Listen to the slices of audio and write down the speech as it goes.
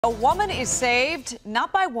A woman is saved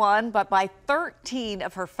not by one, but by 13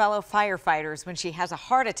 of her fellow firefighters when she has a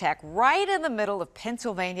heart attack right in the middle of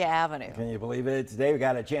Pennsylvania Avenue. Can you believe it? Today we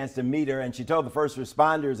got a chance to meet her, and she told the first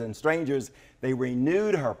responders and strangers they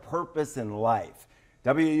renewed her purpose in life.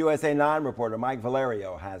 WUSA 9 reporter Mike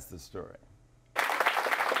Valerio has the story.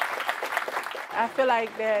 I feel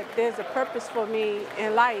like that there's a purpose for me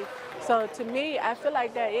in life. So to me, I feel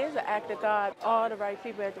like that is an act of God, all the right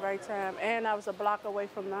people at the right time, and I was a block away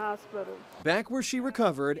from the hospital. Back where she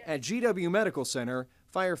recovered at GW Medical Center,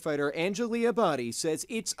 firefighter Angelia Body says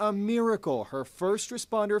it's a miracle her first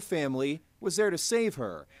responder family was there to save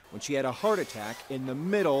her when she had a heart attack in the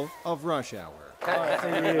middle of rush hour.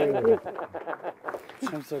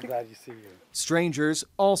 I'm so glad you see you. Strangers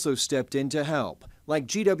also stepped in to help, like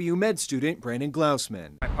GW Med student Brandon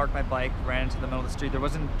Glausman. I parked my bike, ran into the middle of the street. There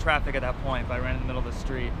wasn't traffic at that point, but I ran in the middle of the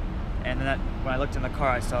street. And then when I looked in the car,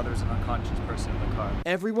 I saw there was an unconscious person in the car.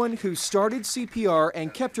 Everyone who started CPR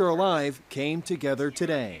and kept her alive came together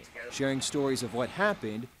today, sharing stories of what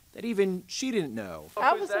happened that even she didn't know.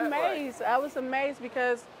 I was amazed. I was amazed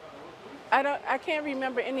because I can't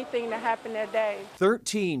remember anything that happened that day.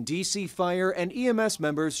 13 DC Fire and EMS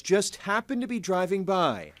members just happened to be driving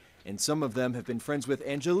by, and some of them have been friends with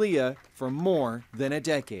Angelia for more than a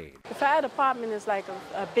decade. The fire department is like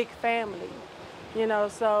a big family, you know,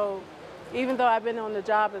 so even though I've been on the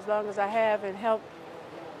job as long as I have and helped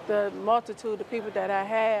the multitude of people that I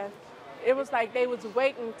have, it was like they was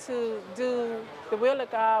waiting to do the will of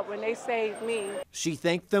God when they saved me. She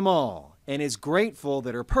thanked them all and is grateful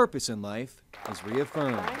that her purpose in life is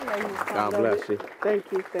reaffirmed. God bless you. Thank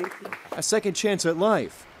you, thank you. A second chance at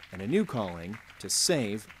life and a new calling to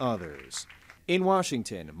save others. In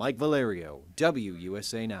Washington, Mike Valerio,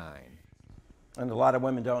 WUSA 9. And a lot of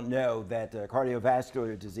women don't know that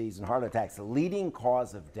cardiovascular disease and heart attacks are the leading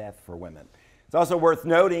cause of death for women. It's also worth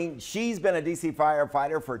noting she's been a DC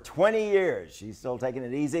firefighter for 20 years. She's still taking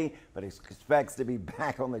it easy, but expects to be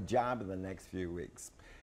back on the job in the next few weeks.